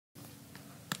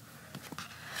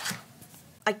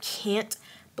I can't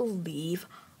believe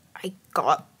I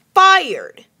got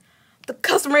fired. The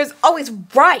customer is always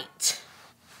right.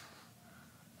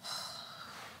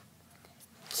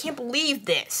 Can't believe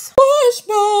this.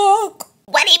 Pushback.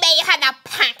 What do you mean you have no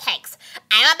pancakes?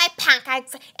 I want my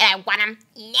pancakes and I want them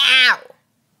now.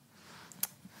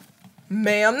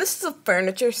 Ma'am, this is a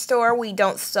furniture store. We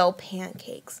don't sell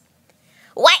pancakes.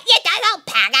 What? You don't know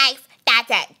pancakes? That's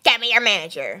it. Give me your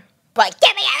manager. But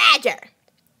give me your manager.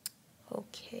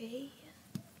 Okay.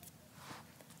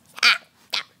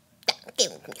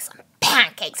 Give me some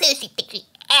pancakes. Who does she think she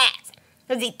is?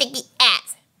 Who does she think he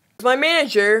is? My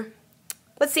manager.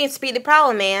 What seems to be the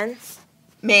problem, man?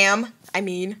 Ma'am, I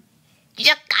mean. You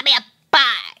just got me a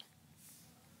pie.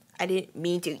 I didn't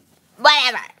mean to.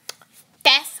 Whatever.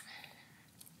 This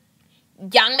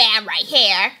young man right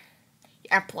here,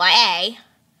 your employee,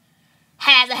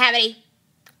 hasn't have any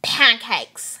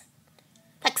pancakes.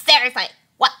 Like, seriously,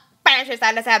 what furniture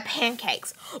store doesn't have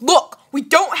pancakes? Look, we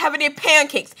don't have any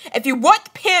pancakes. If you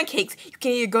want pancakes, you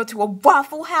can either go to a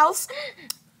Waffle House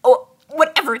or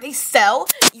whatever they sell.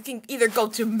 You can either go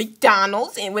to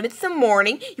McDonald's, and when it's the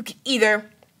morning, you can either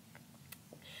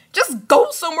just go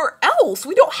somewhere else.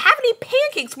 We don't have any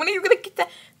pancakes. When are you going to get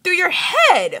that through your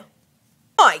head?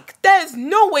 Mike, that is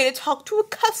no way to talk to a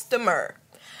customer.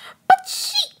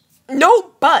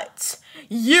 No buts.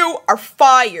 You are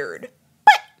fired.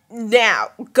 But now,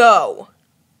 go.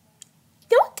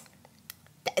 You know what?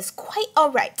 That is quite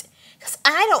alright. Because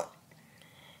I don't...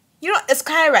 You know what? It's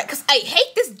kind of right. Because I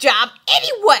hate this job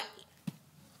anyway.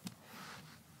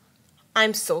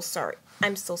 I'm so sorry.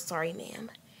 I'm so sorry, ma'am.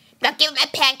 Now give me my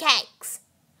pancakes.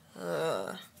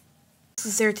 What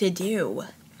is there to do?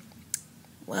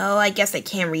 Well, I guess I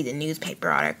can read the newspaper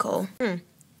article.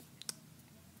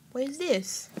 What is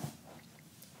this?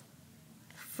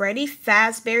 Freddy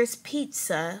Fazbears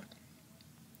Pizza.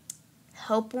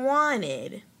 Help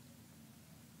wanted.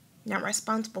 Not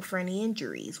responsible for any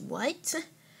injuries. What?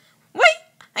 Wait!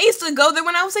 I used to go there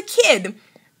when I was a kid.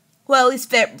 Well, at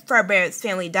least Fazbear's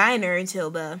Family Diner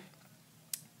until the...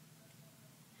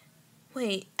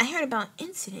 Wait, I heard about an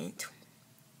incident.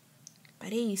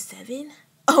 About 87?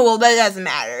 Oh, well, that doesn't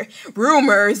matter.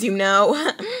 Rumors, you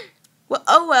know. Well,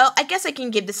 oh well, I guess I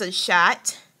can give this a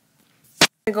shot.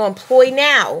 I'm gonna go employ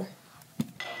now.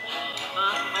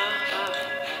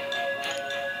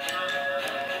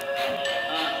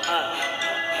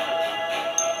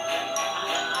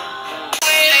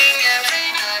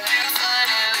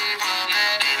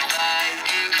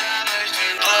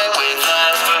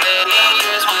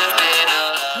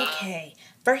 Okay,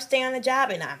 first day on the job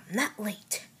and I'm not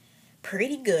late.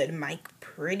 Pretty good, Mike.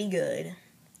 Pretty good.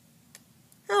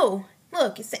 Oh,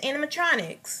 look, it's the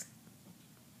animatronics.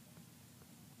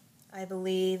 I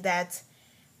believe that's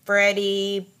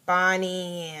Freddy,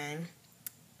 Bonnie, and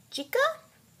Chica?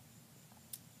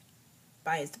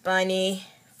 Bonnie's the bunny,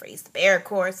 Freddy's the bear, of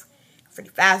course,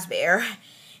 Freddy Fazbear,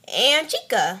 and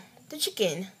Chica, the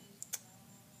chicken.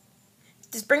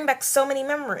 Just bring back so many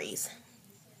memories.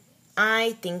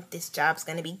 I think this job's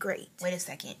gonna be great. Wait a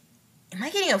second. Am I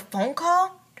getting a phone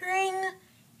call? Ding.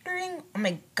 Oh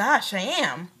my gosh, I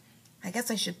am. I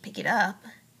guess I should pick it up.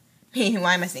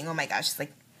 Why am I saying, oh my gosh, it's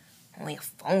like only a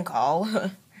phone call.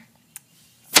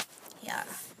 Yeah.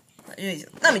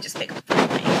 Let me just pick up the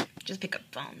phone. Just pick up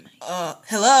the phone.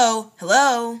 Hello?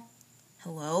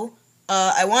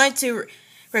 I wanted to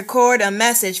record a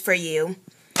message for you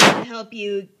to help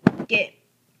you get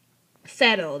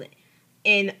settled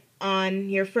in on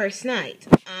your first night.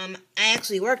 I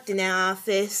actually worked in that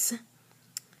office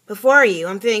before you.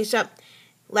 I'm finishing up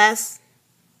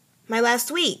my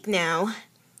last week now.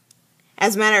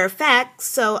 As a matter of fact,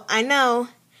 so I know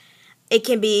it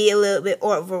can be a little bit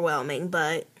overwhelming,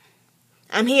 but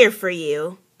I'm here for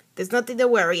you. There's nothing to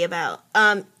worry about.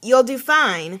 You'll do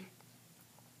fine.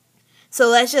 So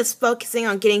let's just focusing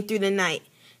on getting through the night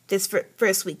this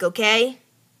first week, okay?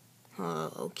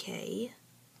 Okay.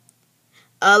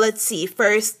 Let's see.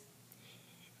 First,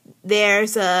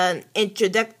 there's an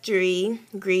introductory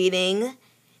greeting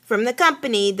from the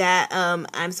company that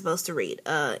I'm supposed to read.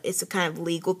 It's a kind of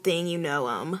legal thing, you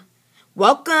know.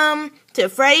 Welcome to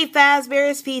Freddy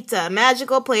Fazbears Pizza, a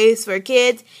magical place for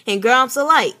kids and grown-ups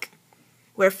alike,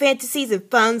 where fantasies and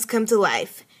funs come to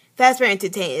life. Fazbear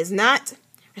Entertainment is not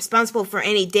responsible for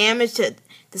any damage to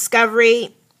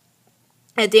discovery,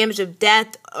 a damage of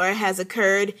death, or has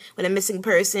occurred when a missing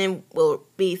person will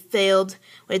be found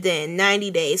within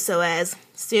 90 days, so as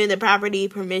soon the property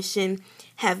permission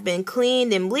have been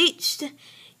cleaned and bleached,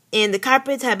 and the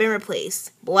carpets have been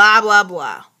replaced. Blah, blah,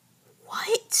 blah.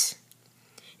 What?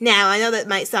 Now, I know that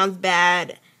might sound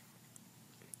bad.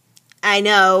 I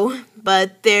know,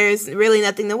 but there's really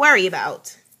nothing to worry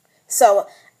about. So,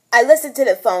 I listened to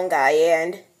the phone guy,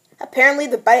 and apparently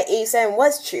the bite 87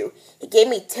 was true. He gave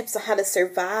me tips on how to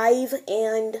survive,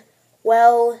 and,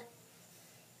 well,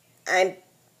 I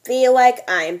feel like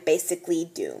I'm basically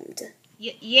doomed.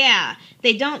 Yeah,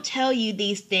 they don't tell you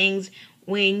these things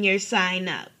when you're signed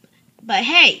up. But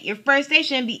hey, your first day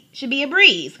should be a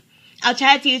breeze. I'll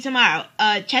chat to you tomorrow.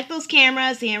 Check those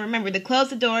cameras, and remember to close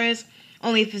the doors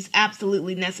only if it's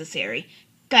absolutely necessary.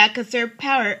 Gotta conserve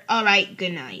power. Alright,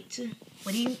 good night.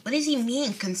 What does he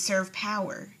mean, conserve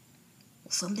power?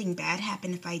 Will something bad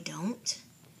happen if I don't?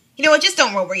 You know what, just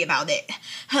don't worry about it.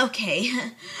 Okay.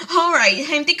 Alright,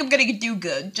 I think I'm gonna do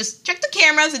good. Just check the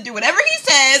cameras and do whatever he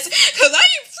says, because I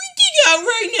am freaking out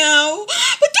right now.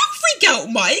 But don't freak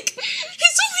out, Mike.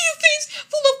 It's only a face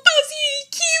full of fuzzy,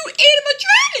 cute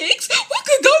animatronics. What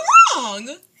could go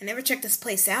wrong? I never checked this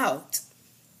place out.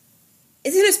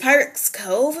 Isn't this Pirate's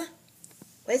Cove?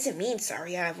 What does it mean,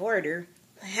 sorry, out of order?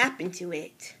 What happened to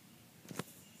it?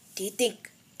 Do you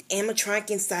think the animatronic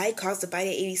inside caused the bite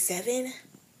at 87?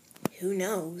 Who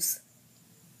knows?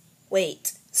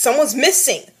 Wait, someone's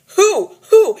missing! Who?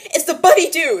 It's the buddy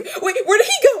dude! Wait, where did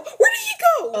he go?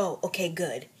 Oh, okay,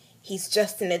 good. He's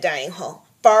just in a dining hall,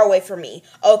 far away from me.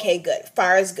 Okay, good.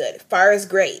 Far is good. Far is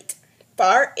great.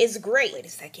 Far is great. Wait a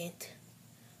second.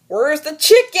 Where's the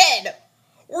chicken?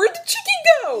 Where'd the chicken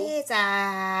go? Pizza.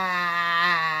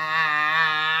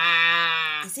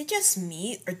 Is it just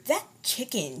me, or did that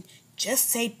chicken just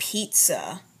say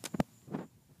pizza?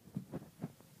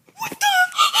 What the?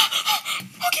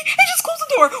 Okay, I just closed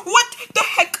the door. What the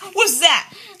heck was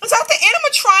that? Was that the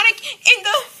animatronic in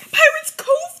the Pirate's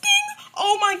Cove thing?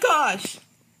 Oh my gosh.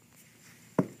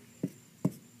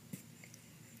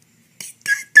 Did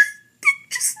that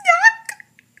just knock?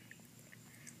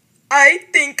 I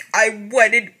think I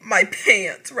wetted my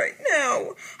pants right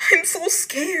now. I'm so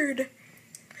scared.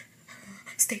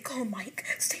 Stay calm, Mike.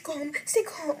 Stay calm. Wait,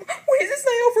 is this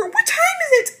night over? What time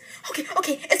is it?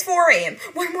 Okay, it's 4 a.m.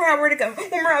 One more hour to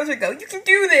go. You can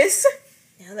do this.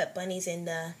 Now that Bunny's in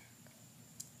the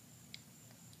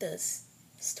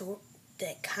store,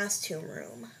 the costume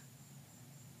room.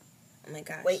 Oh my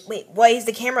gosh. Wait, why is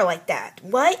the camera like that?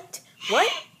 What? What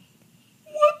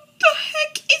the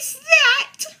heck is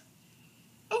that?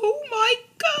 Oh my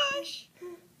gosh.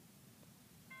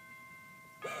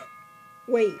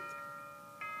 Wait.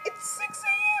 It's 6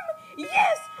 a.m.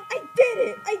 Yes, I did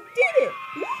it.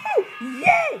 Woo!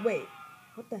 Yay! Wait,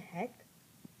 what the heck?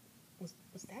 Was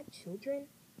that children?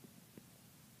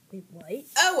 Wait, what?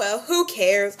 Oh well, who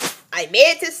cares? I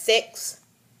made it to 6.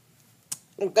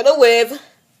 I'm gonna live.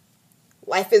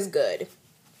 Life is good.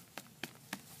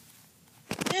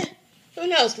 Who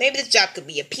knows? Maybe this job could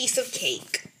be a piece of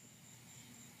cake.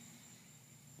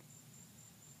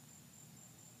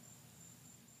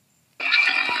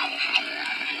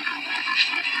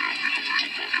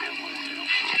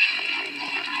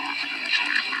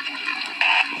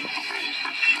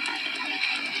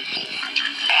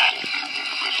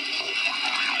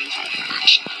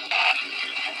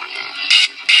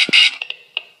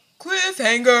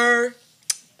 Cliffhanger.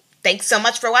 Thanks so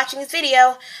much for watching this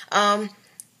video. I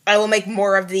will make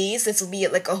more of these. This will be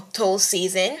like a total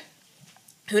season.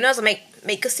 Who knows? I'll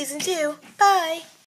make a season 2. Bye.